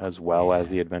good, as well as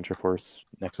the Adventure Force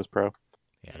Nexus Pro.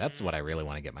 Yeah, that's what I really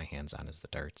want to get my hands on is the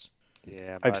darts.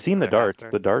 Yeah. I've seen the darts.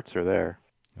 The darts are there.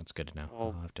 That's good to know.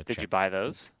 Well, I'll have to did check. you buy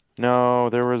those? No,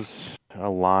 there was a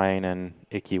line and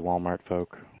icky Walmart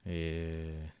folk.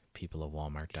 People of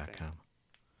Walmart.com.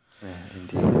 Yeah,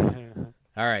 indeed.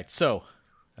 All right, so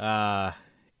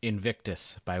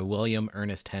Invictus by William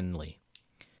Ernest Henley.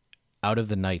 Out of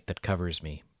the night that covers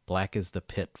me, black is the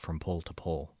pit from pole to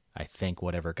pole. I thank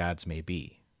whatever gods may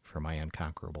be for my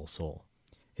unconquerable soul.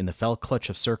 In the fell clutch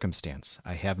of circumstance,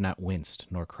 I have not winced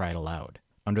nor cried aloud.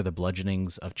 Under the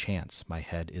bludgeonings of chance, my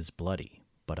head is bloody,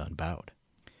 but unbowed.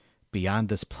 Beyond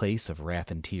this place of wrath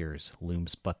and tears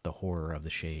looms but the horror of the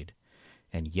shade,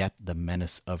 and yet the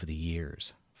menace of the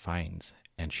years finds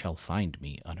and shall find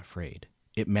me unafraid.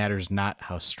 It matters not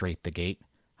how strait the gate,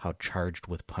 how charged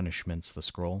with punishments the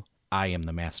scroll. I am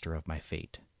the master of my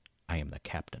fate. I am the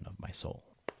captain of my soul.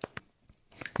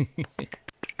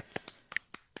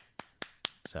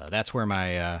 So that's where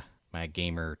my my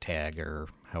gamer tag, or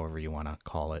however you want to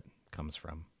call it, comes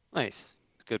from. Nice.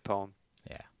 Good poem.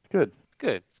 Yeah. Good.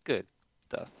 It's good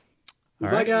stuff. All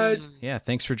Bye, right. guys. Yeah,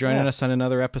 thanks for joining us on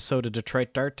another episode of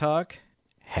Detroit Dart Talk.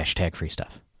 Hashtag free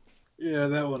stuff. Yeah,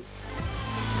 that one.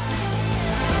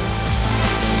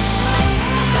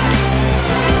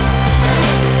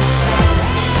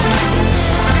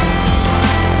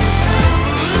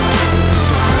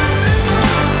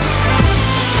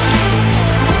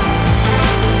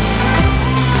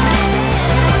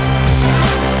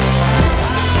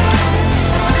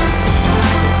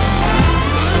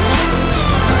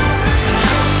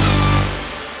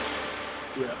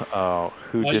 Oh,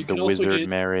 who You did the can also wizard get-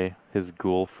 marry his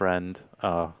ghoul friend?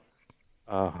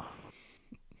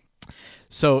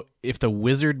 So if the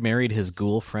wizard married his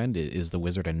ghoul friend, is the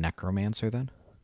wizard a necromancer then?